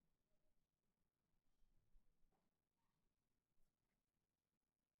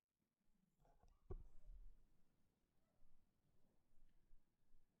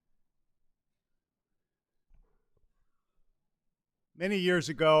Many years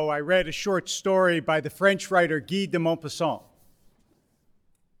ago, I read a short story by the French writer Guy de Maupassant.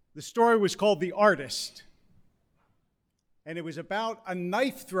 The story was called The Artist, and it was about a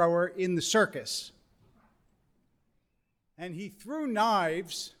knife thrower in the circus. And he threw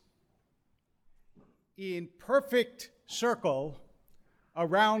knives in perfect circle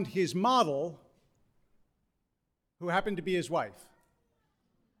around his model, who happened to be his wife.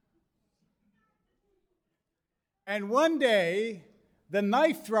 And one day, the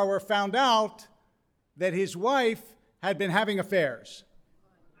knife thrower found out that his wife had been having affairs.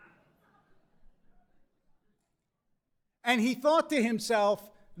 And he thought to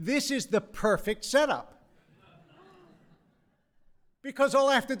himself, this is the perfect setup. Because all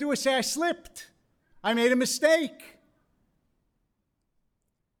I have to do is say, I slipped. I made a mistake.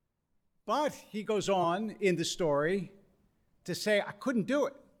 But he goes on in the story to say, I couldn't do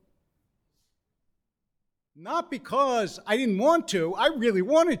it. Not because I didn't want to, I really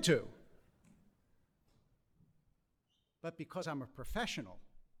wanted to. But because I'm a professional.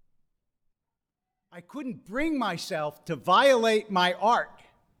 I couldn't bring myself to violate my art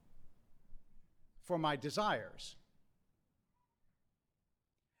for my desires.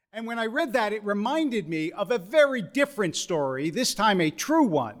 And when I read that, it reminded me of a very different story, this time a true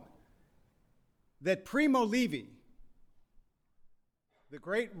one, that Primo Levi, the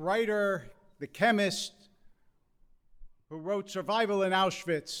great writer, the chemist, who wrote Survival in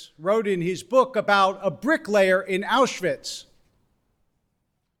Auschwitz, wrote in his book about a bricklayer in Auschwitz.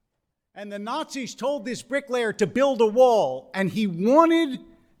 And the Nazis told this bricklayer to build a wall, and he wanted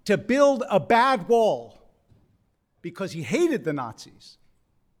to build a bad wall because he hated the Nazis.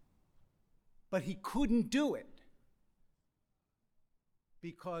 But he couldn't do it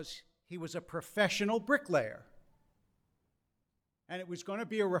because he was a professional bricklayer. And it was going to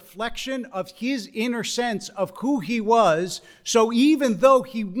be a reflection of his inner sense of who he was. So even though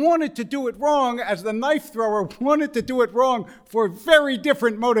he wanted to do it wrong, as the knife thrower wanted to do it wrong for very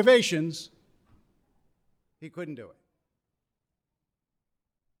different motivations, he couldn't do it.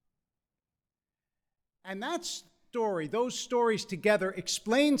 And that story, those stories together,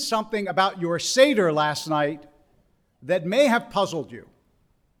 explain something about your Seder last night that may have puzzled you.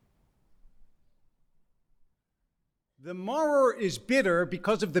 The maror is bitter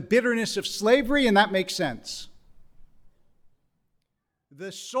because of the bitterness of slavery, and that makes sense.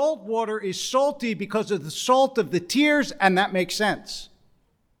 The salt water is salty because of the salt of the tears, and that makes sense.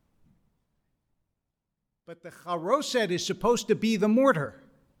 But the charoset is supposed to be the mortar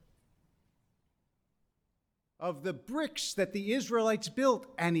of the bricks that the Israelites built,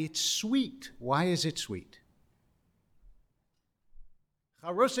 and it's sweet. Why is it sweet?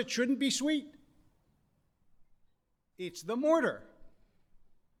 Charoset shouldn't be sweet. It's the mortar.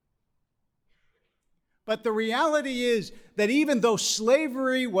 But the reality is that even though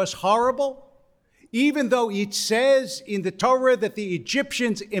slavery was horrible, even though it says in the Torah that the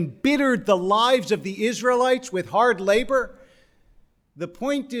Egyptians embittered the lives of the Israelites with hard labor, the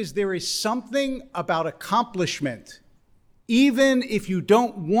point is there is something about accomplishment, even if you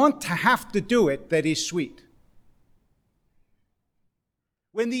don't want to have to do it, that is sweet.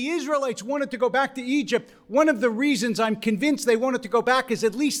 When the Israelites wanted to go back to Egypt, one of the reasons I'm convinced they wanted to go back is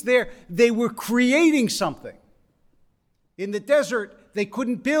at least there they were creating something. In the desert, they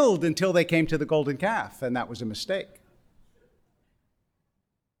couldn't build until they came to the golden calf, and that was a mistake.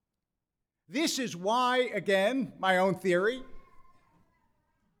 This is why, again, my own theory,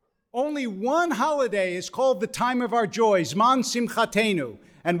 only one holiday is called the time of our joy, Zman Simchatenu.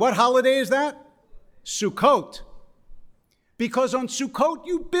 And what holiday is that? Sukkot. Because on Sukkot,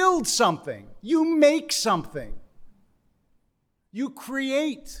 you build something, you make something, you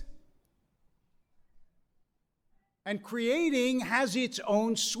create. And creating has its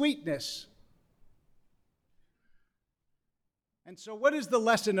own sweetness. And so what is the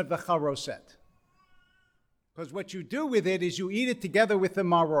lesson of the charoset? Because what you do with it is you eat it together with the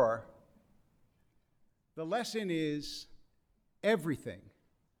maror. The lesson is everything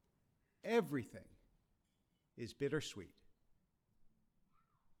is bittersweet.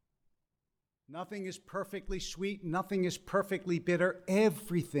 Nothing is perfectly sweet. Nothing is perfectly bitter.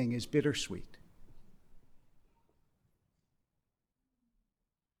 Everything is bittersweet.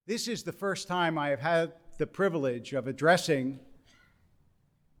 This is the first time I have had the privilege of addressing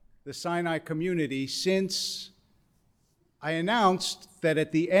the Sinai community since I announced that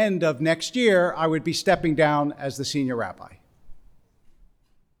at the end of next year, I would be stepping down as the senior rabbi.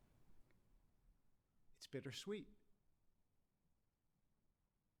 It's bittersweet.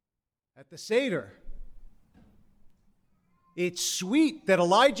 At the Seder, it's sweet that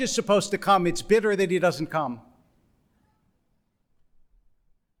Elijah's supposed to come. It's bitter that he doesn't come.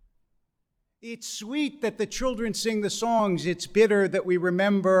 It's sweet that the children sing the songs. It's bitter that we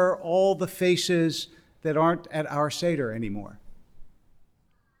remember all the faces that aren't at our Seder anymore.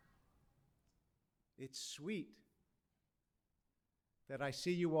 It's sweet that I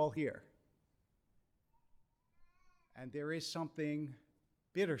see you all here. And there is something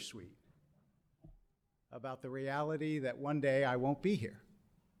bittersweet about the reality that one day I won't be here.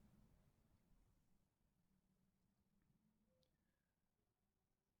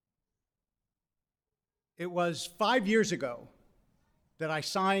 It was 5 years ago that I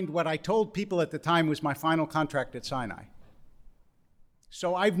signed what I told people at the time was my final contract at Sinai.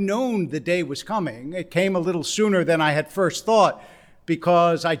 So I've known the day was coming. It came a little sooner than I had first thought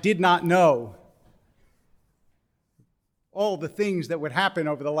because I did not know all the things that would happen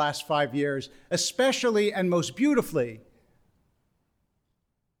over the last 5 years, especially and most beautifully,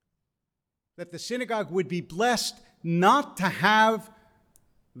 that the synagogue would be blessed not to have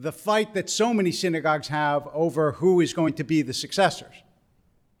the fight that so many synagogues have over who is going to be the successors.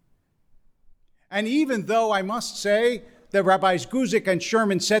 And even though I must say that Rabbis Guzik and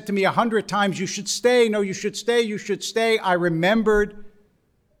Sherman said to me 100 times, you should stay, no, you should stay, you should stay, I remembered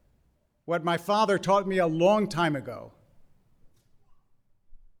what my father taught me a long time ago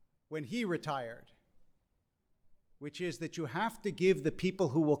when he retired, which is that you have to give the people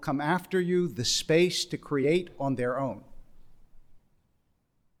who will come after you the space to create on their own.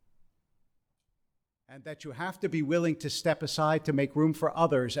 And that you have to be willing to step aside to make room for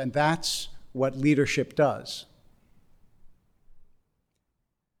others, and that's what leadership does.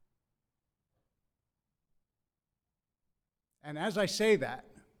 And as I say that,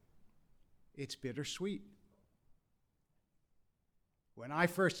 it's bittersweet. When I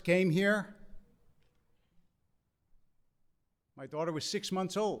first came here, my daughter was 6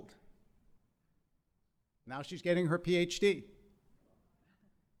 months old. Now she's getting her PhD.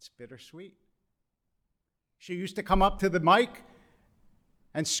 It's bittersweet. She used to come up to the mic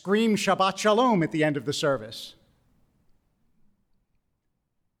and scream Shabbat Shalom at the end of the service.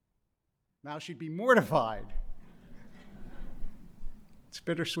 Now she'd be mortified. It's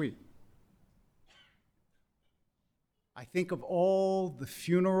bittersweet. I think of all the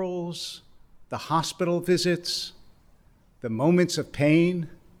funerals, the hospital visits, the moments of pain.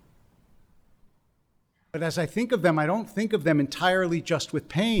 But as I think of them, I don't think of them entirely just with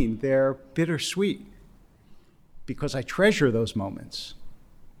pain. They're bittersweet because I treasure those moments.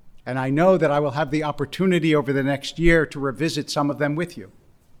 And I know that I will have the opportunity over the next year to revisit some of them with you.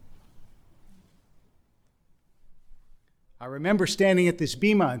 I remember standing at this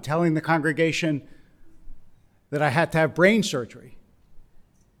bima and telling the congregation that I had to have brain surgery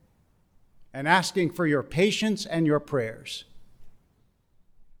and asking for your patience and your prayers.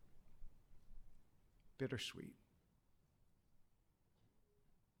 Bittersweet.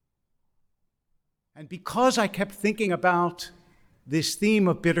 And because I kept thinking about this theme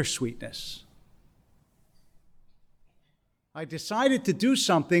of bittersweetness, I decided to do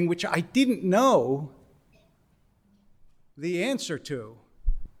something which I didn't know the answer to.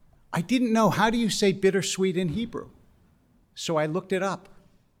 I didn't know, how do you say bittersweet in Hebrew? So I looked it up.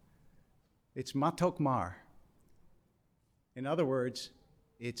 It's matok mar. In other words,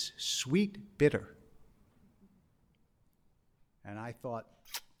 it's sweet bitter. And I thought,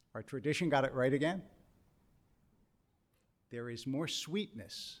 our tradition got it right again. There is more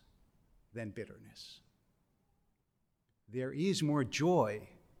sweetness than bitterness. There is more joy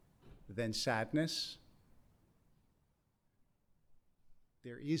than sadness.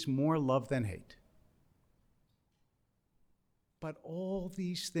 There is more love than hate. But all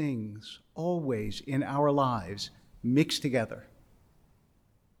these things always in our lives mix together.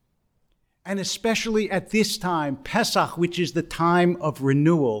 And especially at this time, Pesach, which is the time of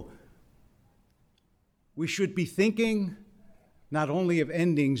renewal, we should be thinking not only of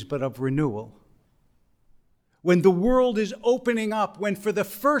endings, but of renewal. When the world is opening up, when for the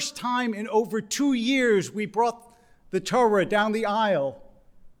first time in over 2 years we brought the Torah down the aisle,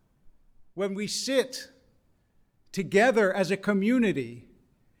 when we sit together as a community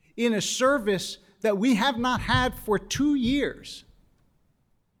in a service that we have not had for 2 years,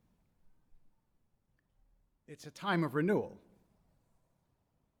 it's a time of renewal.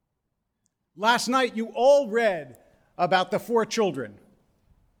 Last night, you all read about the 4 children.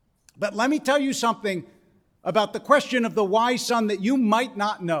 But let me tell you something about the question of the wise son that you might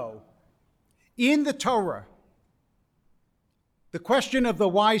not know. In the Torah, the question of the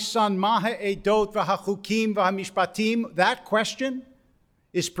wise son, Maha Edot v'hachukim v'hamishpatim, that question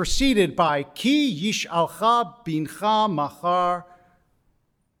is preceded by Ki yishalcha bincha machar,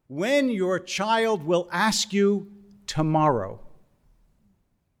 when your child will ask you tomorrow.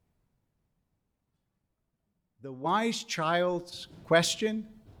 The wise child's question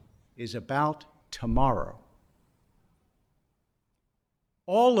is about tomorrow.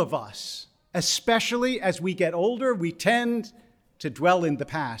 All of us, especially as we get older, we tend to dwell in the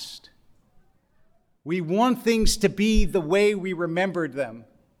past. We want things to be the way we remembered them.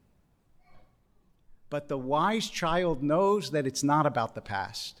 But the wise child knows that it's not about the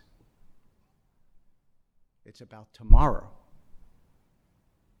past. It's about tomorrow.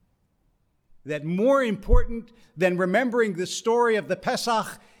 That more important than remembering the story of the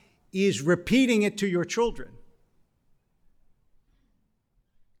Pesach is repeating it to your children.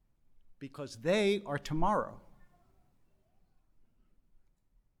 Because they are tomorrow.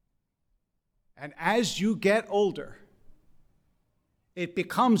 And as you get older, it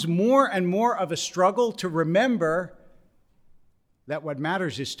becomes more and more of a struggle to remember that what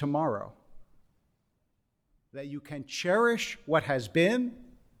matters is tomorrow. That you can cherish what has been,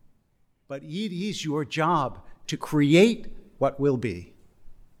 but it is your job to create what will be.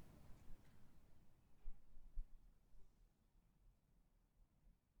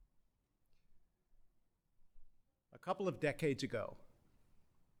 A couple of decades ago,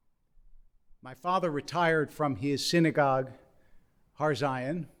 my father retired from his synagogue, Har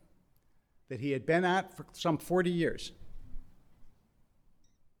Zion, that he had been at for some 40 years.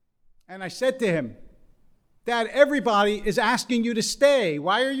 And I said to him, Dad, everybody is asking you to stay.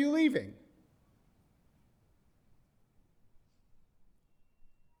 Why are you leaving?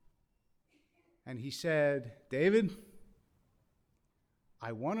 And he said, David,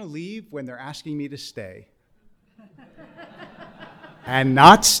 I want to leave when they're asking me to stay. And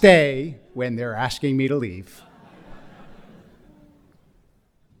not stay when they're asking me to leave.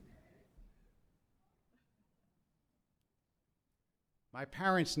 My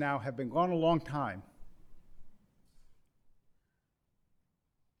parents now have been gone a long time.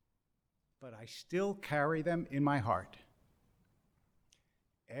 But I still carry them in my heart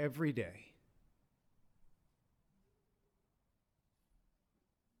every day.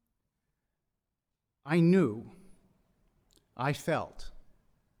 I knew, I felt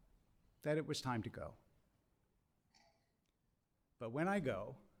that it was time to go. But when I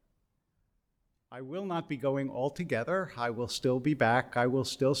go, I will not be going altogether. I will still be back. I will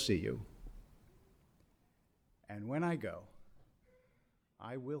still see you. And when I go,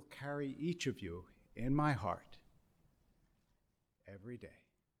 I will carry each of you in my heart every day.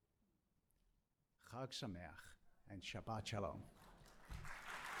 Chag Sameach and Shabbat Shalom.